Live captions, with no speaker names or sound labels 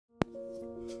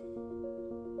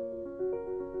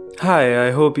Hi, I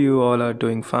hope you all are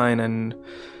doing fine, and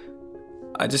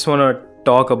I just want to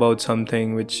talk about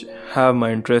something which have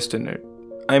my interest in it.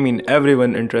 I mean,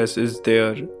 everyone interest is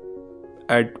there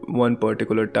at one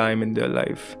particular time in their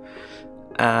life,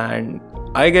 and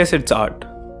I guess it's art.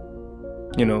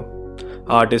 You know,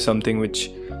 art is something which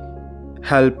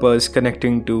help us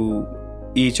connecting to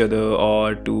each other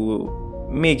or to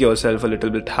make yourself a little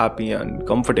bit happy and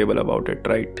comfortable about it,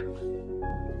 right?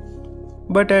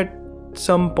 But at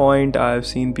some point, I've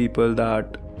seen people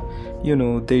that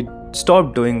they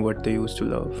stop doing what they used to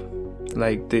love.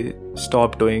 Like they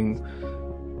stop doing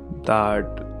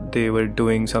that they were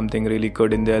doing something really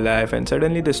good in their life and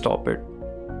suddenly they stop it.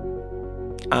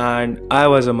 And I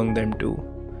was among them too.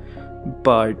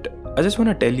 But I just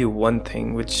want to tell you one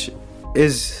thing which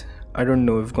is, I don't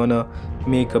know if gonna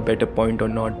make a better point or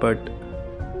not, but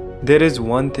there is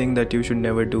one thing that you should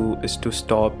never do is to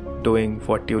stop doing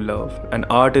what you love. And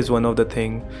art is one of the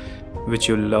thing which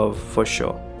you love for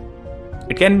sure.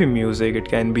 It can be music, it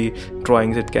can be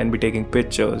drawings, it can be taking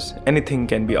pictures. Anything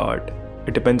can be art.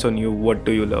 It depends on you, what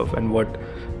do you love and what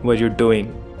were you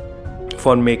doing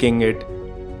for making it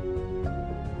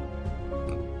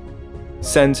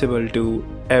sensible to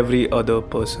every other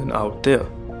person out there.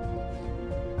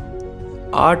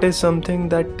 Art is something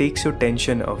that takes your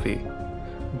tension away.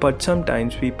 But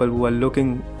sometimes people who are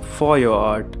looking for your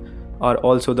art are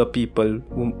also the people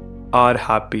who are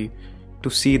happy to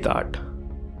see that.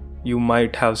 You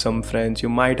might have some friends, you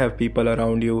might have people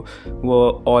around you who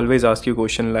always ask you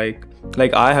questions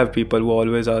like I have people who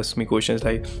always ask me questions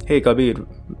like, hey Kabir,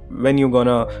 when you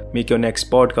gonna make your next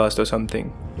podcast or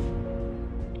something?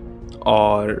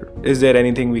 Or is there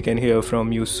anything we can hear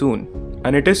from you soon?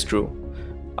 And it is true.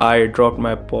 I dropped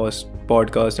my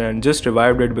podcast and just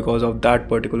revived it because of that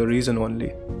particular reason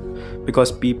only.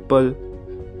 Because people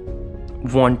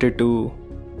wanted to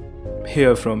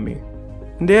hear from me.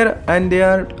 There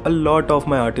are a lot of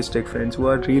my artistic friends who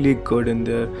are really good in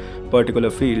their particular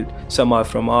field. Some are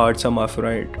from art, some are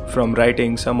from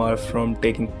writing, some are from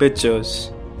taking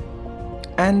pictures.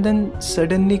 And then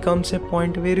suddenly comes a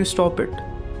point where you stop it.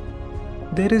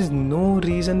 There is no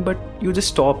reason, but you just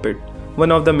stop it.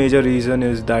 One of the major reason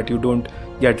is that you don't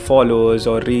get followers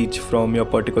or reach from your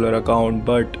particular account,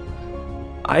 but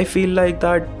I feel like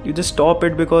that you just stop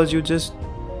it because you just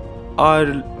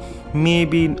are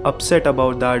maybe upset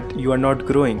about that you are not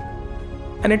growing.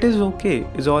 And it is okay,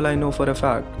 is all I know for a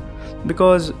fact.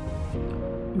 Because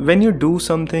when you do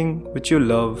something which you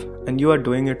love and you are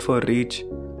doing it for reach,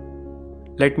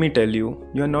 let me tell you,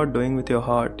 you are not doing with your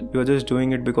heart. You are just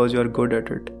doing it because you are good at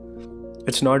it.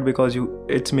 It's not because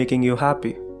it's making you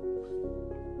happy.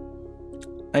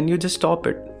 And you just stop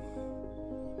it.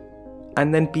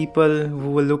 And then people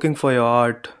who are looking for your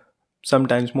art,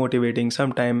 sometimes motivating,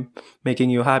 sometimes making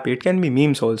you happy. It can be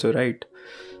memes also, right?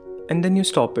 And then you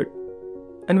stop it.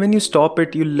 And when you stop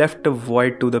it, you left a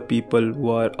void to the people who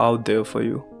are out there for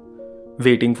you,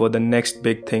 waiting for the next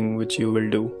big thing which you will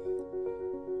do.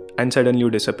 And suddenly you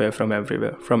disappear from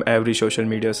everywhere, from every social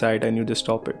media site, and you just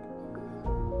stop it.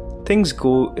 Things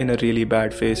go in a really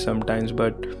bad phase sometimes,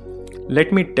 but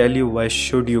let me tell you why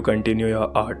should you continue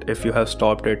your art if you have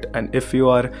stopped it, and if you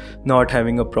are not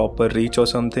having a proper reach or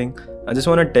something. I just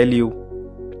want to tell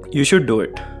you should do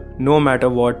it. No matter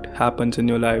what happens in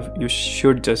your life, you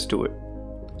should just do it.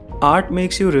 Art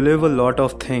makes you relive a lot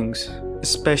of things,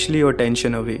 especially your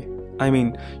tension away. I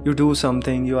mean, you do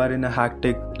something, you are in a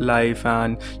hectic life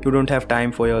and you don't have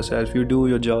time for yourself, you do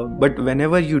your job. But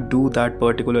whenever you do that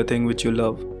particular thing which you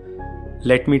love,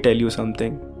 let me tell you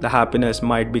something, the happiness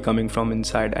might be coming from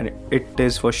inside, and it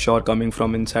is for sure coming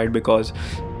from inside because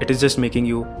it is just making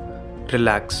you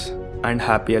relax and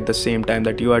happy at the same time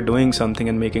that you are doing something,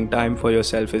 and making time for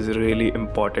yourself is really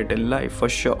important in life for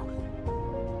sure.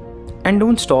 And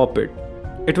don't stop it.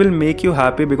 It will make you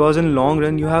happy because in long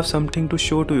run you have something to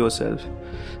show to yourself.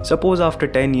 Suppose after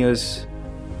 10 years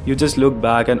you just look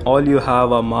back and all you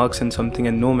have are marks and something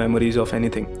and no memories of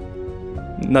anything.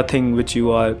 Nothing which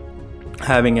you are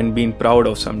having and being proud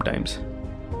of sometimes.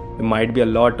 There might be a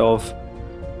lot of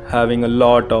having a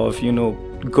lot of,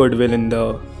 goodwill in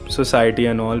the society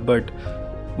and all, but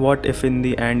what if in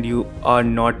the end you are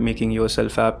not making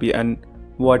yourself happy, and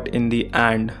what in the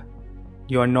end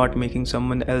you are not making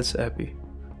someone else happy?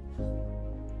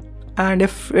 And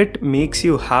if it makes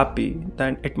you happy,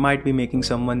 then it might be making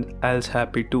someone else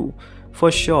happy too, for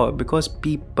sure, because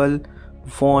people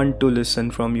want to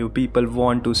listen from you, people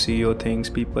want to see your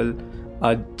things, people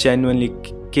are genuinely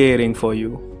caring for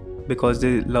you because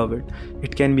they love it.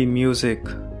 It can be music.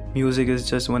 Music is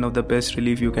just one of the best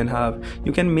relief you can have.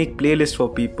 You can make playlists for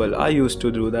people. I used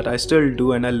to do that. I still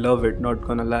do and I love it, not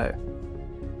gonna lie.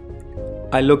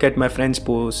 I look at my friends'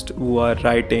 posts who are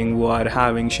writing, who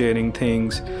are sharing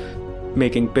things,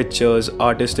 making pictures,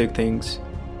 artistic things.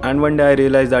 And one day I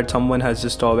realized that someone has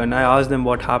just stopped, and I asked them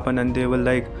what happened, and they were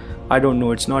like, I don't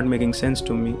know, it's not making sense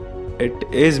to me. It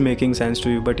is making sense to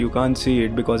you, but you can't see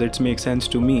it because it makes sense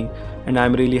to me. And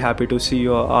I'm really happy to see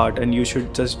your art, and you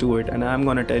should just do it. And I'm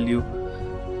gonna tell you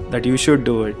that you should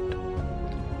do it.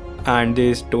 And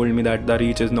they told me that the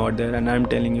reach is not there, and I'm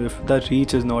telling you, if the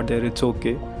reach is not there, it's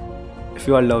okay. If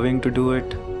you are loving to do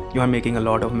it, you are making a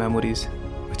lot of memories,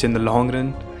 which in the long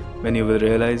run, when you will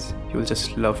realize, you will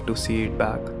just love to see it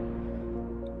back.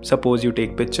 Suppose you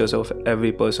take pictures of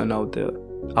every person out there.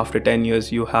 After 10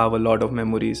 years, you have a lot of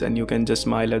memories and you can just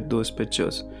smile at those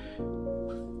pictures.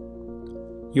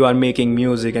 You are making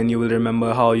music and you will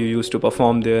remember how you used to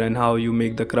perform there and how you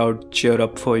make the crowd cheer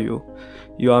up for you.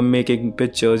 You are making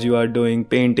pictures, you are doing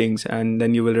paintings, and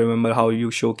then you will remember how you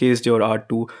showcased your art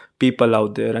to people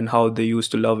out there and how they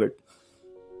used to love it.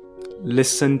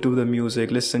 Listen to the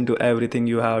music, listen to everything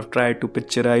you have, try to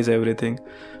picturize everything,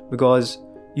 because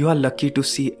you are lucky to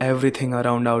see everything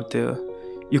around out there.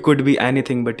 You could be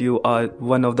anything, but you are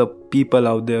one of the people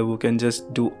out there who can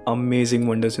just do amazing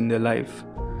wonders in their life.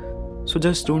 So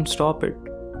just don't stop it.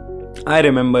 I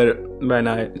remember when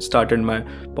I started my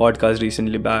podcast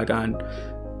recently back, and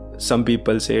some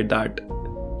people said that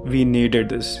we needed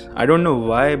this. I don't know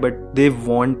why, but they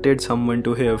wanted someone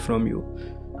to hear from you.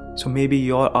 So maybe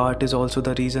your art is also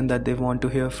the reason that they want to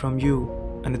hear from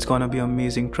you, and it's gonna be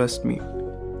amazing, trust me.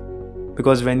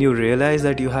 Because when you realize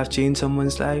that you have changed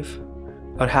someone's life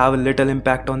or have a little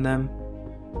impact on them,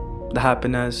 the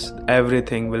happiness,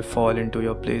 everything will fall into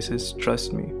your places,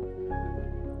 trust me.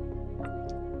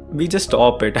 We just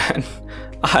stop it, and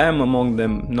I am among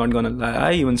them, not gonna lie.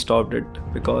 I even stopped it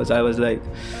because I was like,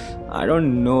 I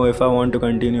don't know if I want to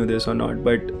continue this or not.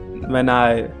 But when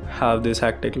I have this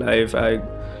hectic life, I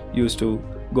used to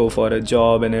go for a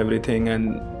job and everything,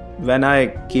 and when I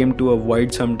came to a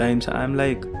void sometimes, I'm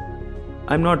like,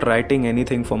 I'm not writing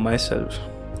anything for myself.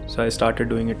 So I started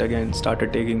doing it again,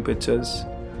 started taking pictures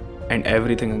and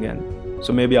everything again.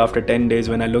 So maybe after 10 days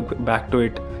when I look back to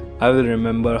it, I will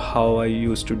remember how I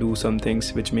used to do some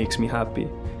things which makes me happy,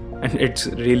 and it's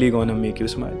really gonna make you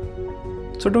smile.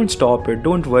 So don't stop it,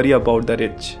 don't worry about the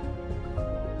rich.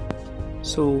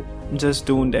 So just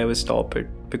don't ever stop it,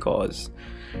 because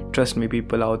trust me,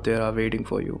 people out there are waiting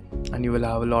for you, and you will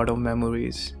have a lot of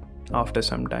memories after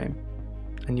some time,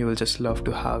 and you will just love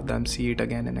to have them, see it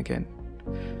again and again.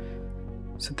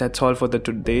 So that's all for the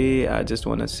today. I just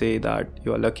want to say that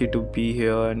you are lucky to be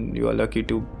here, and you are lucky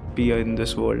to be in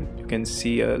this world. You can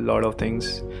see a lot of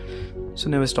things. So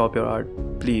never stop your art.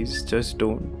 Please, just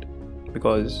don't.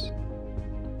 Because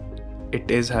it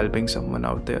is helping someone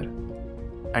out there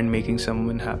and making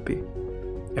someone happy.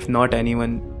 If not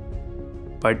anyone,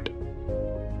 but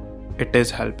it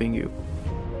is helping you.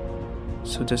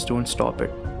 So just don't stop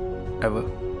it, ever.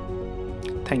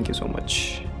 Thank you so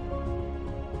much.